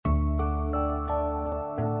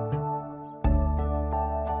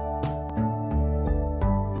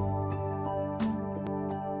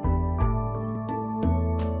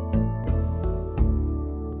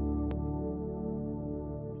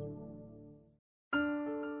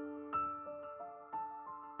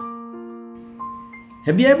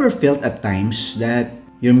Have you ever felt at times that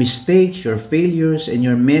your mistakes, your failures, and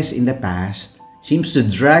your mess in the past seems to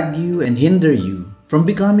drag you and hinder you from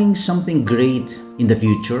becoming something great in the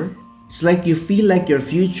future? It's like you feel like your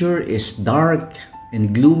future is dark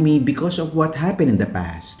and gloomy because of what happened in the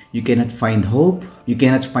past. You cannot find hope, you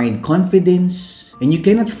cannot find confidence, and you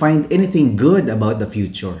cannot find anything good about the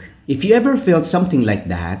future. If you ever felt something like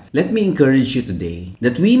that, let me encourage you today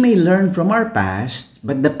that we may learn from our past,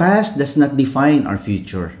 but the past does not define our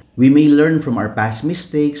future. We may learn from our past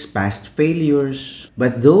mistakes, past failures,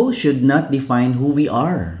 but those should not define who we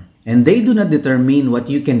are. And they do not determine what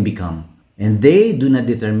you can become. And they do not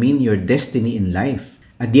determine your destiny in life.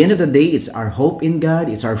 At the end of the day, it's our hope in God,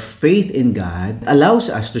 it's our faith in God that allows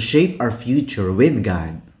us to shape our future with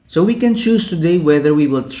God. So we can choose today whether we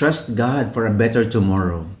will trust God for a better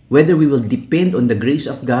tomorrow, whether we will depend on the grace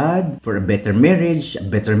of God for a better marriage, a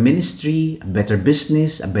better ministry, a better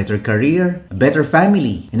business, a better career, a better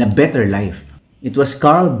family, and a better life. It was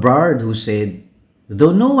Karl Barth who said,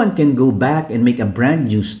 "Though no one can go back and make a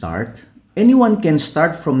brand new start, anyone can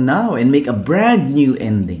start from now and make a brand new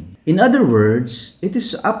ending." In other words, it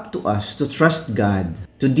is up to us to trust God,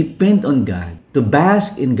 to depend on God, to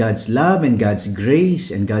bask in God's love and God's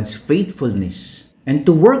grace and God's faithfulness, and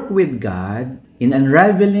to work with God in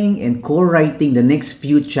unraveling and co-writing the next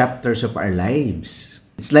few chapters of our lives.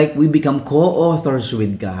 It's like we become co-authors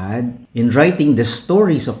with God in writing the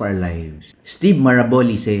stories of our lives. Steve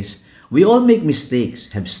Maraboli says, "We all make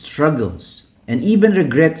mistakes, have struggles, and even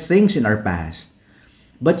regret things in our past.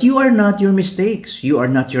 But you are not your mistakes, you are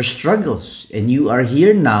not your struggles, and you are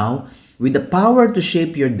here now with the power to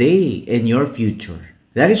shape your day and your future."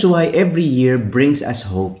 That is why every year brings us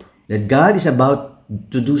hope that God is about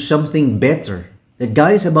to do something better, that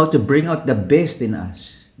God is about to bring out the best in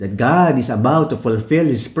us, that God is about to fulfill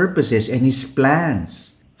His purposes and His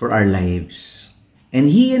plans for our lives. And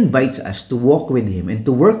He invites us to walk with Him and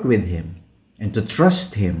to work with Him and to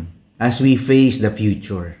trust Him as we face the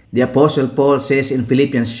future. The Apostle Paul says in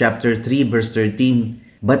Philippians chapter 3 verse 13,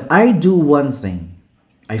 "But I do one thing.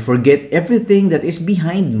 I forget everything that is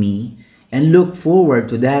behind me and look forward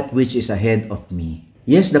to that which is ahead of me."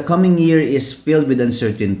 Yes, the coming year is filled with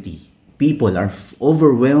uncertainty. People are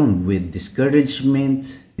overwhelmed with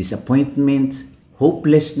discouragement, disappointment,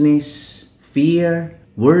 hopelessness, fear,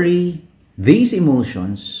 worry. These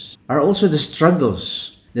emotions are also the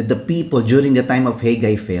struggles that the people during the time of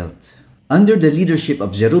Haggai felt. Under the leadership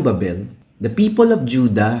of Zerubbabel, the people of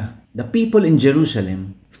Judah, the people in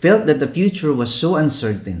Jerusalem, felt that the future was so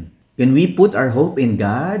uncertain. Can we put our hope in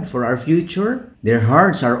God for our future? Their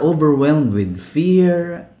hearts are overwhelmed with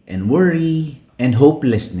fear and worry and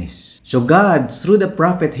hopelessness. So God, through the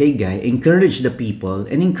prophet Haggai, encouraged the people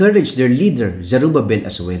and encouraged their leader, Zerubbabel,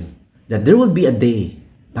 as well, that there will be a day,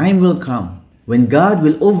 time will come, when God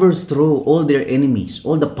will overthrow all their enemies,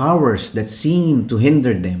 all the powers that seem to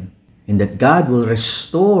hinder them, and that God will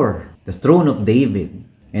restore the throne of David,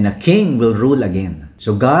 and a king will rule again.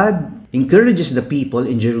 So God encourages the people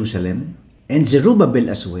in Jerusalem, and Zerubbabel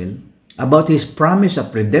as well, about His promise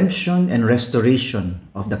of redemption and restoration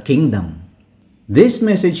of the kingdom. This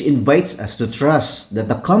message invites us to trust that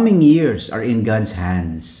the coming years are in God's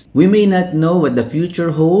hands. We may not know what the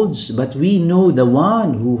future holds, but we know the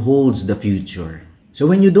one who holds the future. So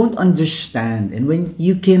when you don't understand and when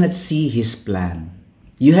you cannot see His plan,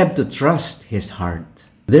 you have to trust His heart.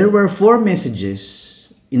 There were 4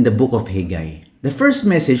 messages in the book of Haggai. The first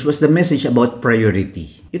message was the message about priority.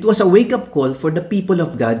 It was a wake-up call for the people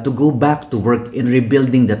of God to go back to work in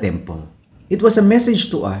rebuilding the temple. It was a message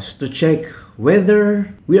to us to check whether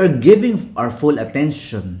we are giving our full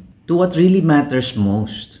attention to what really matters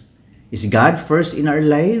most. Is God first in our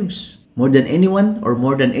lives more than anyone or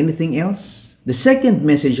more than anything else? The second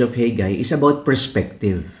message of Haggai is about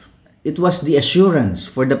perspective. It was the assurance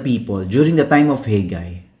for the people during the time of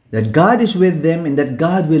Haggai that God is with them and that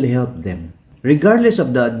God will help them, regardless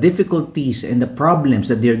of the difficulties and the problems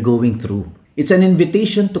that they're going through. It's an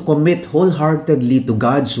invitation to commit wholeheartedly to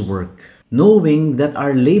God's work, knowing that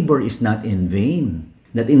our labor is not in vain,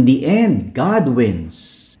 that in the end, God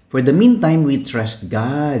wins. For the meantime, we trust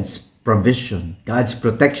God's provision, God's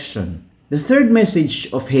protection. The third message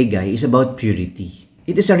of Haggai is about purity.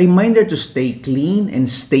 It is a reminder to stay clean and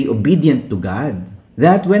stay obedient to God.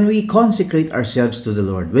 That when we consecrate ourselves to the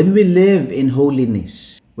Lord, when we live in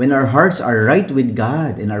holiness, when our hearts are right with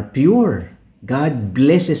God and are pure, God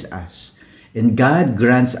blesses us and God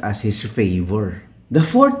grants us His favor. The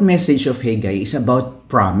fourth message of Haggai is about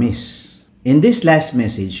promise. In this last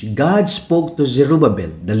message, God spoke to Zerubbabel,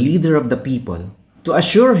 the leader of the people, to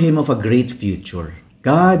assure him of a great future.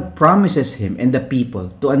 God promises him and the people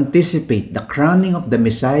to anticipate the crowning of the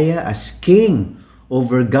Messiah as king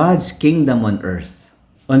over God's kingdom on earth.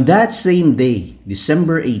 On that same day,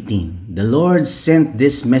 December 18, the Lord sent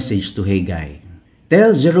this message to Haggai.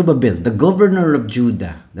 Tell Zerubbabel, the governor of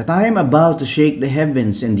Judah, that I am about to shake the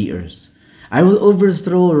heavens and the earth. I will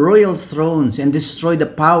overthrow royal thrones and destroy the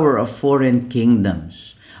power of foreign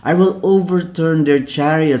kingdoms. I will overturn their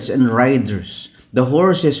chariots and riders. The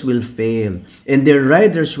horses will fail, and their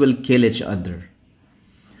riders will kill each other.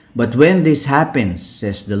 But when this happens,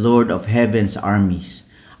 says the Lord of heaven's armies,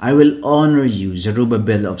 I will honor you,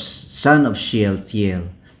 Zerubbabel, son of Shealtiel,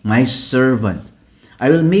 my servant. I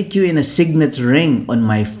will make you in a signet ring on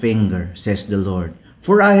my finger, says the Lord,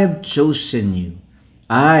 for I have chosen you.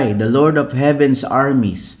 I, the Lord of heaven's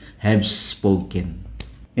armies, have spoken.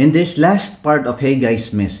 In this last part of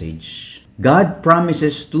Haggai's message, God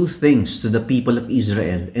promises two things to the people of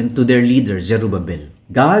Israel and to their leader Zerubbabel.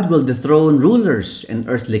 God will dethrone rulers and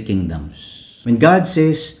earthly kingdoms. When God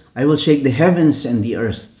says, I will shake the heavens and the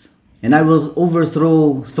earth, and I will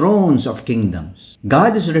overthrow thrones of kingdoms,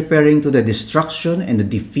 God is referring to the destruction and the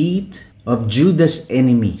defeat of Judah's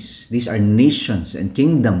enemies. These are nations and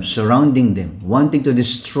kingdoms surrounding them, wanting to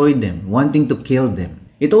destroy them, wanting to kill them.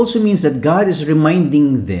 It also means that God is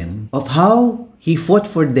reminding them of how He fought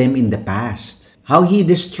for them in the past, how He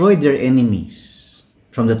destroyed their enemies.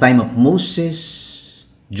 From the time of Moses,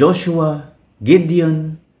 Joshua,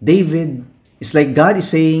 Gideon, David, it's like God is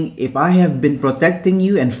saying, if I have been protecting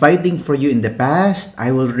you and fighting for you in the past,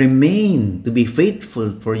 I will remain to be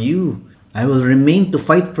faithful for you. I will remain to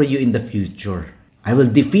fight for you in the future. I will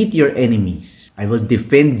defeat your enemies. I will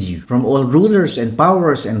defend you from all rulers and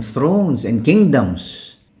powers and thrones and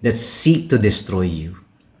kingdoms that seek to destroy you.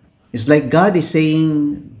 It's like God is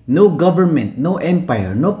saying, no government, no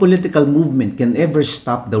empire, no political movement can ever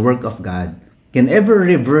stop the work of God, can ever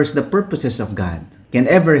reverse the purposes of God, can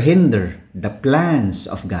ever hinder the plans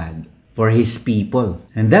of God for His people.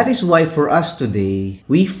 And that is why for us today,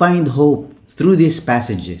 we find hope through these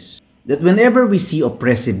passages. That whenever we see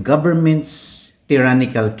oppressive governments,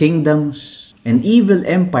 tyrannical kingdoms, and evil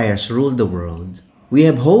empires rule the world, we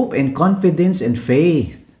have hope and confidence and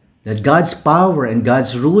faith that God's power and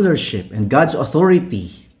God's rulership and God's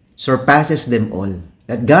authority surpasses them all.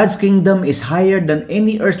 That God's kingdom is higher than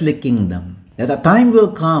any earthly kingdom. That a time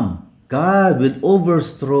will come, God will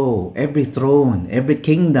overthrow every throne, every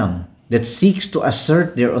kingdom that seeks to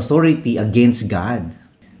assert their authority against God.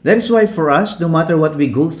 That is why for us, no matter what we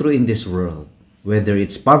go through in this world, whether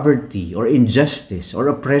it's poverty or injustice or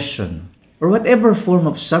oppression, or whatever form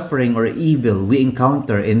of suffering or evil we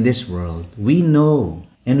encounter in this world, we know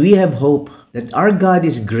and we have hope that our God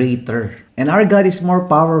is greater and our God is more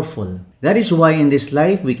powerful. That is why in this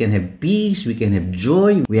life we can have peace, we can have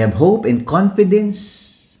joy, we have hope and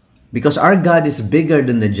confidence because our God is bigger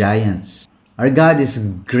than the giants. Our God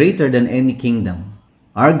is greater than any kingdom.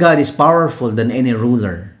 Our God is powerful than any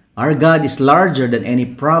ruler. Our God is larger than any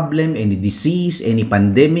problem, any disease, any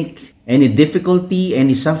pandemic, any difficulty,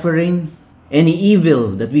 any suffering, any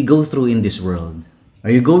evil that we go through in this world.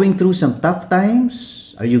 Are you going through some tough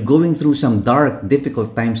times? Are you going through some dark,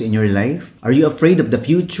 difficult times in your life? Are you afraid of the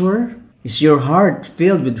future? Is your heart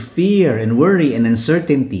filled with fear and worry and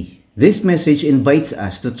uncertainty? This message invites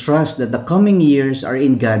us to trust that the coming years are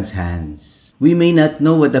in God's hands. We may not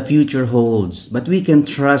know what the future holds, but we can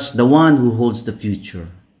trust the one who holds the future.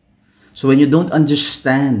 So when you don't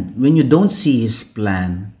understand, when you don't see His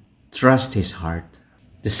plan, trust His heart.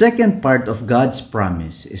 The second part of God's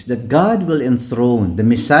promise is that God will enthrone the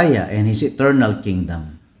Messiah and His eternal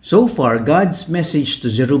kingdom. So far, God's message to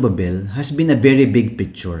Zerubbabel has been a very big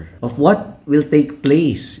picture of what will take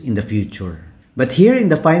place in the future. But here in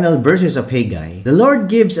the final verses of Haggai, the Lord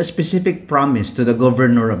gives a specific promise to the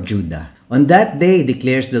governor of Judah. On that day,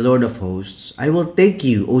 declares the Lord of hosts, I will take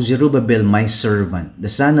you, O Zerubbabel, my servant, the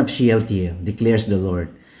son of Shealtiel, declares the Lord,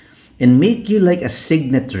 and make you like a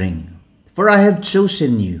signet ring. For I have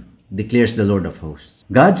chosen you, declares the Lord of hosts.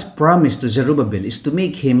 God's promise to Zerubbabel is to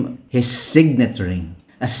make him His signet ring.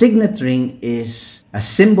 A signet ring is a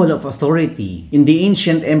symbol of authority. In the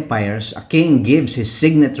ancient empires, a king gives his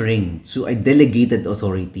signet ring to a delegated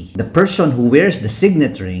authority. The person who wears the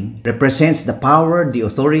signet ring represents the power, the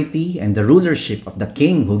authority, and the rulership of the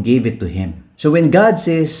king who gave it to him. So when God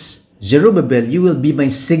says, Zerubbabel, you will be my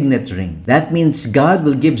signet ring, that means God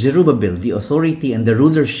will give Zerubbabel the authority and the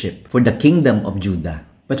rulership for the kingdom of Judah.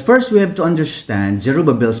 But first we have to understand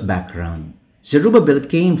Zerubbabel's background. Zerubbabel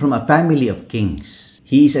came from a family of kings.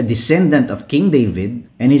 He is a descendant of King David,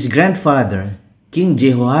 and his grandfather, King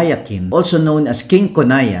Jehoiakim, also known as King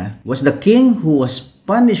Coniah, was the king who was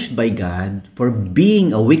punished by God for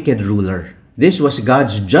being a wicked ruler. This was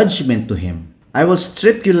God's judgment to him. I will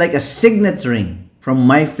strip you like a signet ring from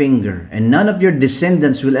my finger, and none of your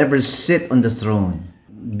descendants will ever sit on the throne.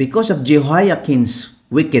 Because of Jehoiakim's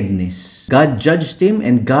wickedness, God judged him,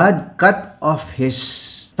 and God cut off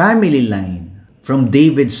his family line from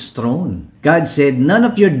David's throne. God said, none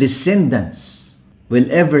of your descendants will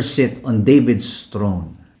ever sit on David's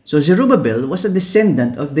throne. So Zerubbabel was a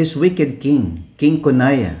descendant of this wicked king, King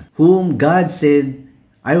Coniah, whom God said,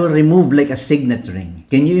 I will remove like a signet ring.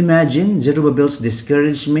 Can you imagine Zerubbabel's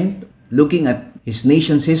discouragement, looking at his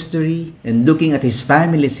nation's history and looking at his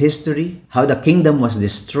family's history, how the kingdom was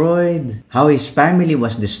destroyed, how his family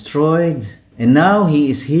was destroyed, and now he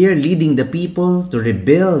is here leading the people to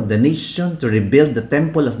rebuild the nation, to rebuild the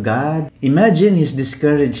temple of God. Imagine his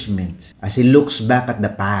discouragement as he looks back at the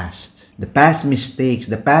past mistakes,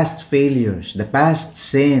 the past failures, the past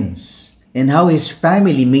sins, and how his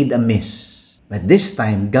family made a mess. But this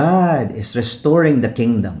time, God is restoring the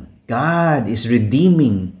kingdom. God is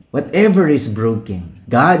redeeming whatever is broken.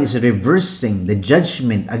 God is reversing the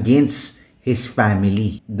judgment against his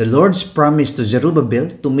family. The Lord's promise to Zerubbabel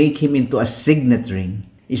to make him into a signet ring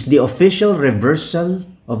is the official reversal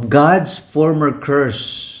of God's former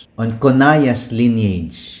curse on Coniah's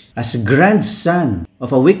lineage. As grandson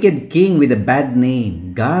of a wicked king with a bad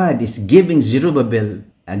name, God is giving Zerubbabel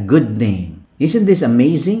a good name. Isn't this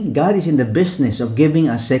amazing? God is in the business of giving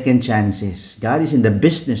us second chances. God is in the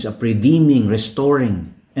business of redeeming,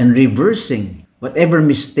 restoring, and reversing whatever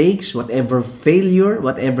mistakes, whatever failure,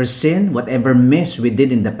 whatever sin, whatever mess we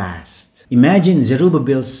did in the past. Imagine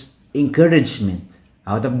Zerubbabel's encouragement.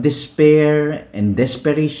 Out of despair and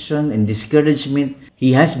desperation and discouragement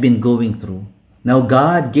he has been going through, now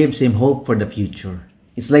God gives him hope for the future.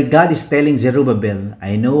 It's like God is telling Zerubbabel,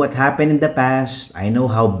 I know what happened in the past, I know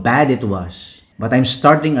how bad it was, but I'm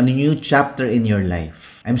starting a new chapter in your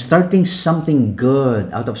life. I'm starting something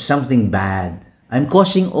good out of something bad. I'm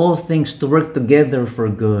causing all things to work together for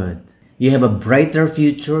good. You have a brighter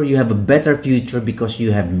future, you have a better future because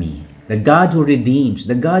you have me. The God who redeems,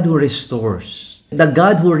 the God who restores, the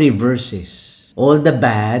God who reverses all the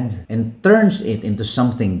bad and turns it into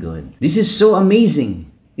something good. This is so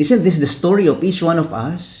amazing. Isn't this the story of each one of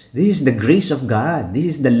us? This is the grace of God. This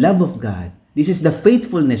is the love of God. This is the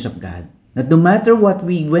faithfulness of God. That no matter what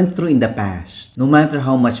we went through in the past, no matter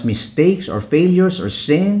how much mistakes or failures or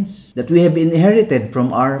sins that we have inherited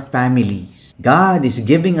from our families, God is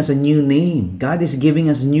giving us a new name. God is giving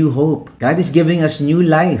us new hope. God is giving us new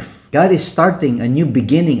life. God is starting a new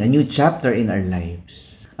beginning, a new chapter in our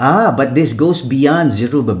lives. But this goes beyond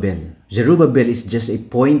Zerubbabel. Zerubbabel is just a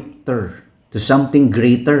pointer to something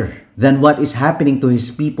greater than what is happening to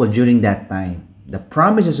his people during that time. The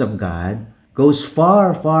promises of God goes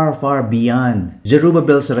far, far, far beyond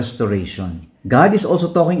Zerubbabel's restoration. God is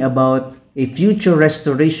also talking about a future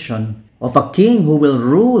restoration of a king who will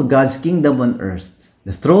rule God's kingdom on earth.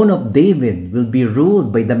 The throne of David will be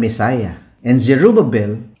ruled by the Messiah. And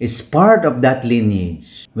Zerubbabel is part of that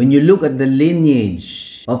lineage. When you look at the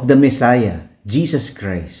lineage of the Messiah, Jesus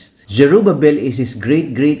Christ, Zerubbabel is his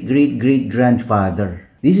great-great-great-great-grandfather.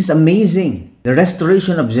 This is amazing. The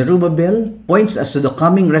restoration of Zerubbabel points us to the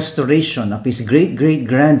coming restoration of his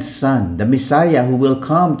great-great-grandson, the Messiah who will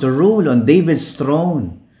come to rule on David's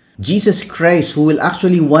throne. Jesus Christ, who will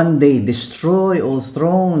actually one day destroy all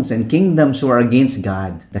thrones and kingdoms who are against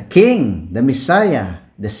God. The King, the Messiah,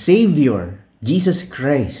 the Savior, Jesus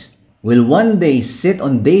Christ, will one day sit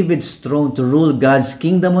on David's throne to rule God's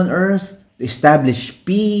kingdom on earth, to establish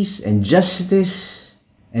peace and justice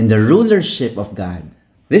and the rulership of God.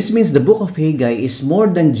 This means the book of Haggai is more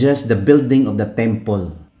than just the building of the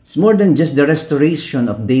temple. It's more than just the restoration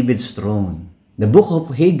of David's throne. The book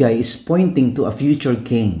of Haggai is pointing to a future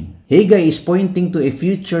king. Haggai is pointing to a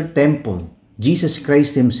future temple, Jesus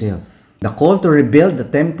Christ himself. The call to rebuild the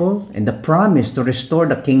temple and the promise to restore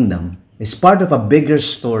the kingdom is part of a bigger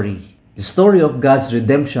story, the story of God's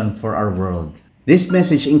redemption for our world. This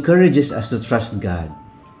message encourages us to trust God,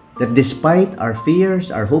 that despite our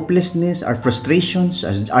fears, our hopelessness, our frustrations,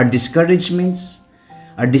 our discouragements,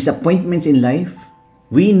 our disappointments in life,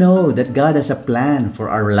 we know that God has a plan for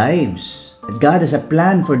our lives, that God has a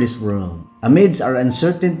plan for this world. Amidst our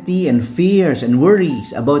uncertainty and fears and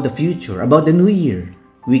worries about the future, about the new year,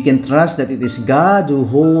 we can trust that it is God who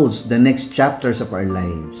holds the next chapters of our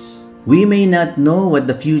lives. We may not know what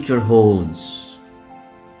the future holds,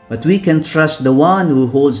 but we can trust the one who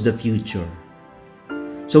holds the future.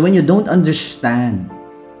 So when you don't understand,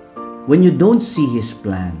 when you don't see His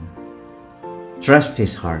plan, trust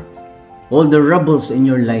His heart. All the rubbles in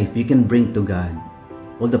your life you can bring to God.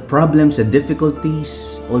 all the problems, the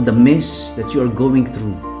difficulties, all the mess that you are going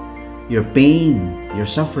through, your pain, your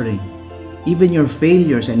suffering, even your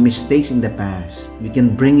failures and mistakes in the past, we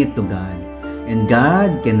can bring it to God. And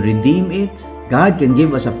God can redeem it. God can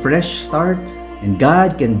give us a fresh start. And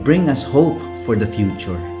God can bring us hope for the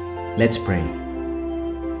future. Let's pray.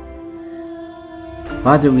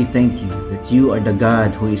 Father, we thank you that you are the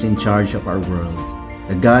God who is in charge of our world,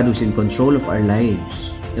 the God who is in control of our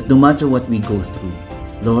lives, that no matter what we go through,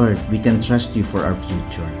 Lord, we can trust you for our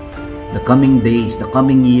future. The coming days, the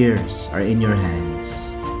coming years are in your hands.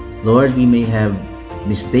 Lord, we may have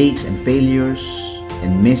mistakes and failures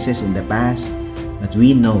and misses in the past, but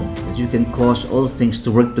we know that you can cause all things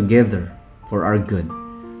to work together for our good.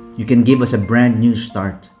 You can give us a brand new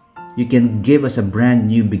start. You can give us a brand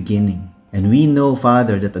new beginning. And we know,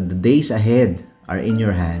 Father, that the days ahead are in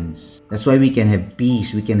your hands. That's why we can have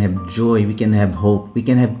peace, we can have joy, we can have hope, we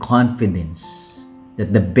can have confidence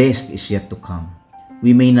that the best is yet to come.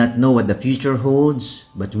 We may not know what the future holds,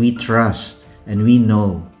 but we trust and we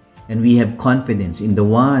know and we have confidence in the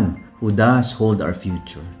one who does hold our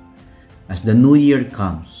future. As the new year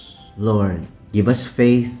comes, Lord, give us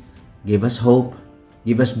faith, give us hope,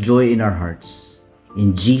 give us joy in our hearts.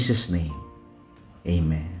 In Jesus' name,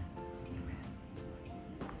 amen.